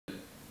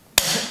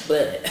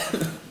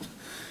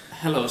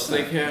Hello,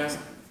 Slik here.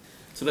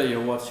 Today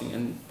you're watching a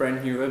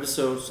brand new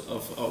episode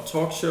of our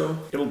talk show.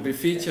 It will be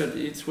featured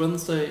each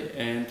Wednesday,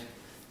 and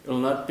it will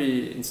not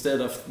be instead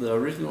of the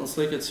original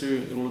Slikhaar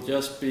TV, it will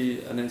just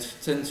be an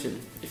extension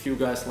if you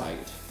guys like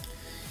it.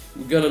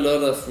 We got a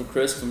lot of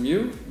requests from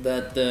you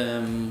that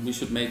we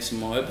should make some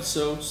more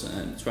episodes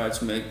and try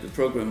to make the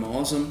program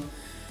awesome.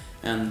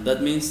 And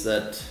that means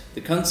that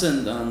the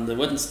content on the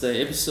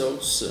Wednesday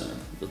episodes,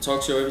 the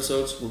talk show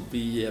episodes, will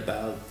be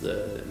about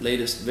the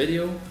latest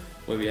video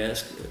where we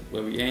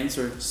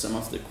answer some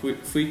of the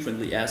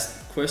frequently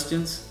asked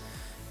questions.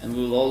 And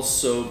we'll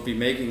also be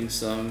making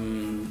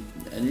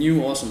a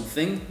new awesome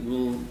thing.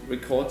 We'll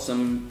record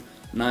some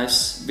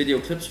nice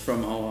video clips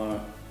from our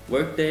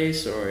work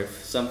days, or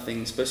if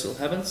something special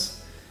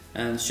happens,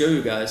 and show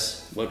you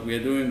guys what we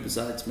are doing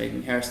besides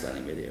making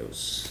hairstyling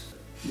videos.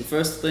 The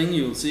first thing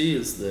you'll see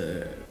is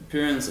the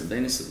appearance of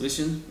Danish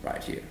television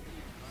right here.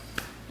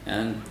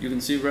 And you can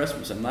see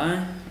Rasmus and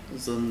I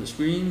is on the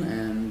screen,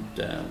 and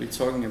we're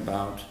talking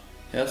about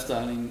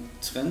hairstyling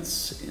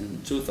trends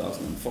in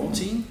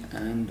 2014,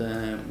 and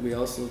we're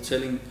also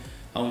telling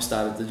how we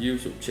started the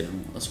YouTube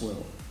channel as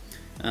well.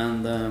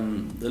 And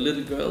the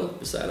little girl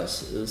beside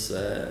us is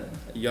a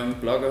young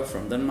blogger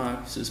from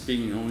Denmark. She's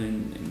speaking only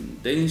in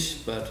Danish,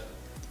 but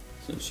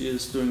so she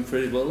is doing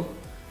pretty well.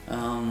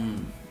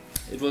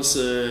 It was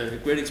a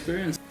great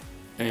experience.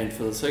 And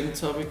for the second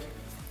topic,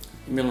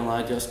 Emil and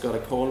I just got a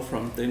call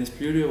from Danish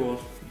Beauty Award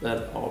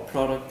that our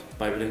product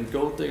by Vilain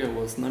Gold Digger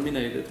was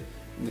nominated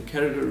in the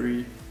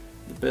category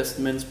the best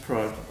men's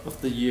product of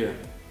the year.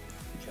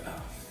 Yeah.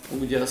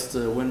 We just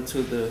went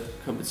to the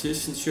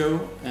competition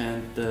show,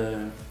 and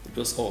it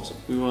was awesome.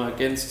 We were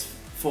against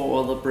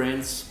 4 other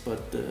brands,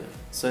 but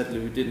sadly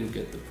we didn't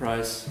get the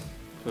prize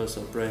because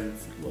our brand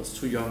was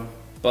too young.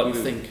 But we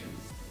think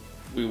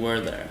we were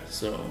there,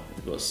 so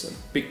it was a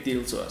big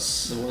deal to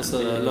us. There was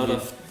a lot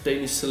of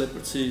Danish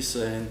celebrities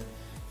and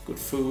good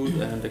food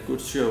and a good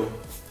show.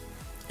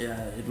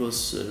 Yeah, it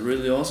was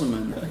really awesome.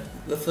 And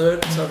the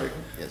third topic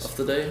of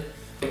the day,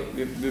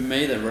 we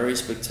made a very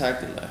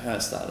spectacular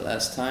hairstyle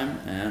last time,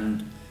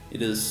 and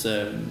it is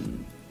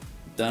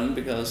done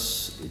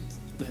because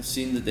we have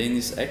seen the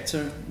Danish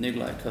actor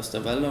Nikolaj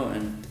Coster-Waldau,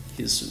 and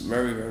he's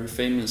very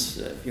famous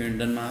here in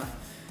Denmark.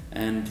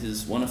 And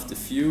he's one of the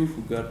few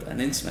who got an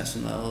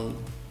international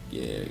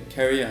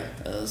career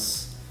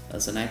as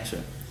an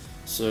actor.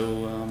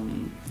 So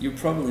you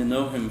probably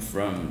know him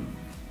from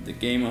the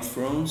Game of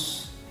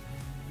Thrones,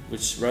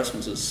 which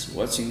Rasmus is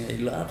watching a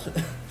lot.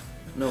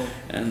 No.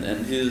 And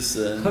his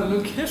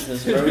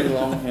very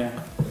long hair.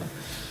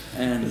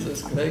 And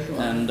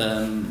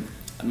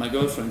my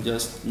girlfriend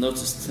just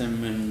noticed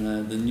him in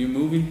the new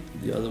movie,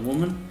 The Other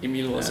Woman.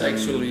 Emil was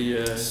actually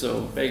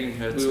begging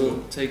her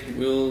to take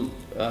him.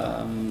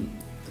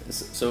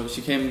 So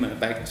she came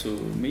back to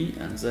me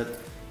and said,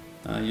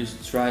 you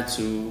should try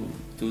to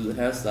do the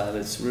hairstyle,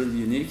 it's really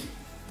unique.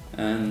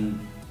 And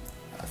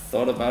I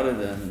thought about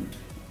it, and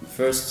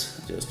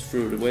first just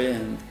threw it away,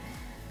 and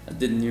I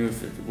didn't know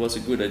if it was a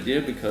good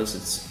idea because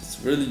it's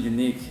really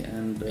unique,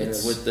 and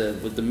with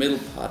the middle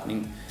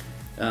parting,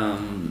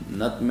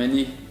 not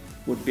many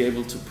would be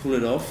able to pull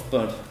it off,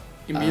 but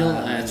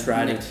I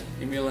tried it.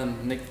 Emil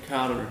and Nick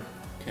Carter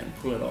can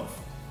pull it off.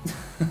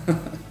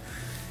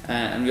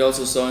 And we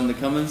also saw in the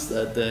comments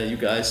that you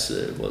guys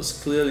was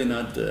clearly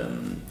not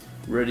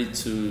ready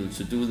to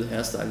do the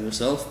hairstyle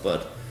yourself,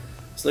 but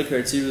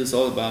Slikhaar TV is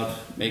all about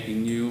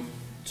making new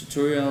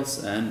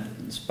tutorials and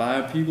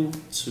inspire people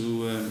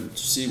to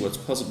see what's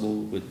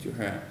possible with your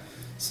hair.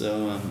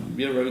 So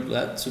we are very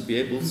glad to be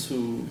able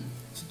to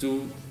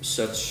do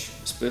such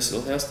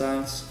special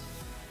hairstyles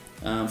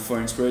for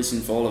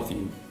inspiration for all of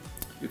you.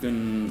 You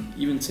can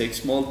even take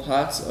small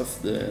parts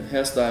of the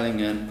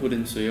hairstyling and put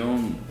into your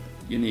own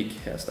unique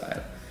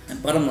hairstyle.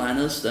 And bottom line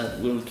is that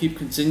we'll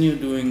continue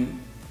doing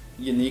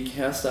unique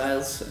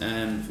hairstyles,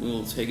 and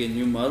we'll take in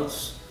new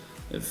models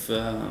if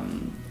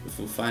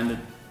we find it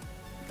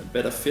a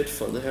better fit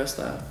for the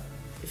hairstyle.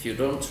 If you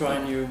don't try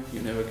new,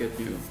 you never get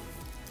new.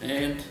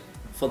 And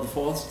for the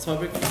fourth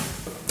topic,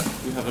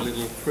 we have a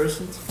little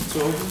present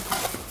to open.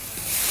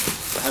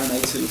 I haven't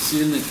actually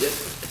seen it yet.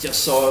 I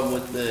just saw it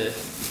with the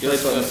play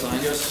button sign.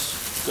 I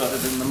just got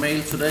it in the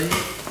mail today.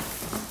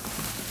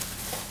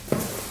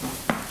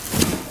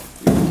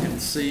 You can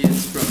see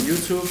it's from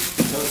YouTube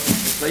because of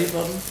the play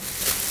button.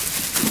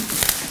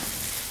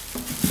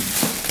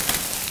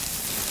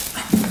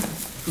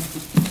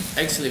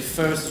 Actually,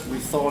 first we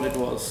thought it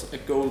was a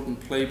golden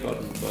play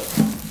button, but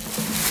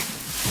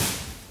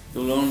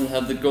you'll only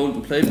have the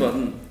golden play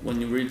button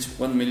when you reach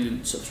 1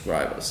 million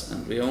subscribers,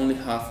 and we're only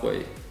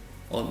halfway,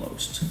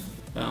 almost.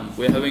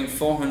 We're having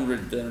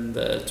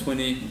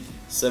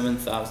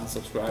 427,000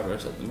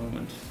 subscribers at the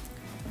moment,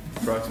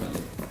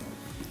 approximately.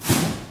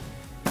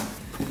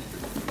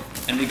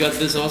 And we got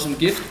this awesome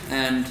gift,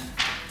 and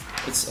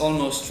it's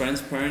almost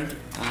transparent.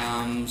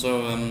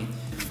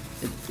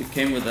 It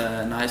came with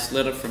a nice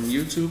letter from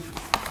YouTube,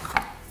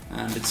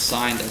 and it's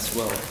signed as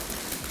well.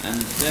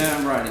 And there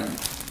I'm writing,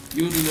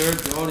 "You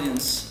alert the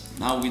audience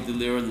now we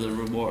deliver the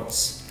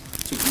rewards.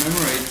 To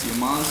commemorate your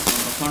milestone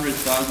of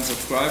 100,000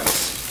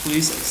 subscribers,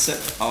 please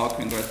accept our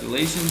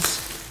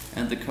congratulations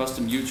and the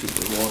custom YouTube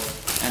reward.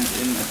 And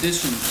in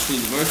addition to the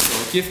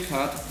virtual gift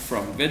card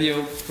from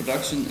video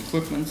production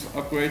equipment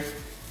upgrade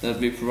that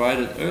we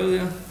provided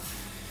earlier,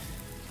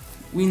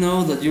 we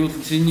know that you will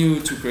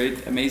continue to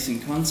create amazing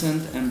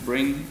content and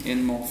bring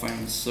in more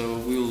fans, so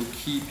we will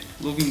keep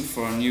looking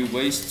for new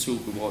ways to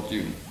reward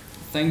you.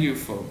 Thank you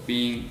for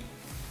being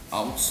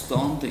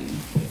outstanding.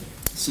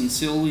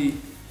 Sincerely,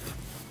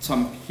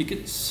 Tom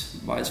Hickett's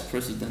Vice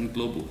President,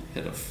 Global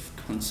Head of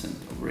Content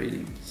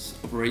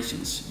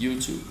Operations,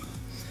 YouTube.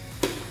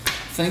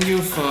 Thank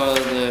you for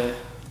the...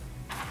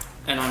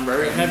 And I'm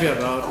very happy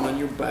about my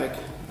new bag.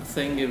 I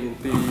think it will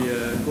be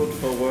good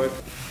for work.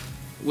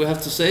 We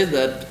have to say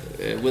that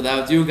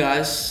without you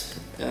guys,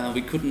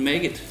 we couldn't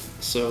make it.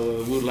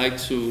 So we would like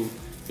to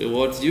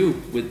reward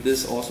you with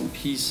this awesome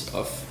piece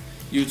of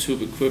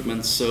YouTube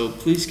equipment. So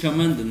please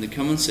comment in the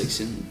comment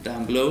section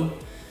down below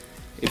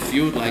if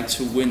you would like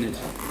to win it.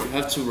 You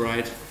have to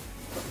write,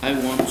 I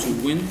want to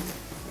win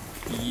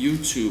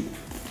YouTube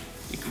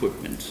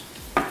equipment.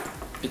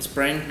 It's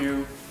brand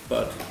new,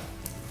 but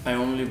I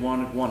only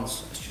won it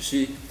once, as you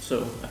see.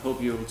 So I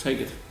hope you will take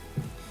it.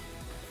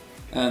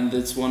 And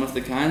it's one of the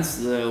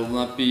kinds, there will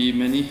not be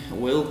many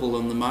available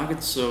on the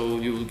market, so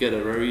you will get a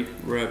very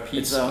rare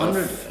piece of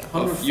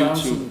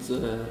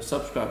 100,000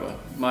 subscriber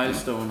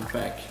milestone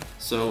back.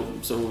 So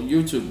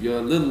YouTube, you're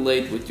a little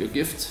late with your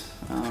gift.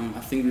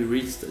 I think we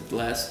reached it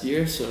last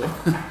year, so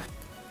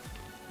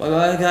bye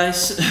bye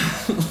guys.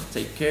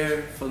 Take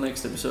care for the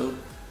next episode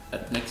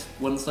at next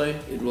Wednesday.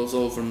 It was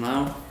all from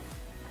now.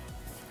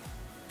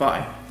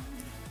 Bye.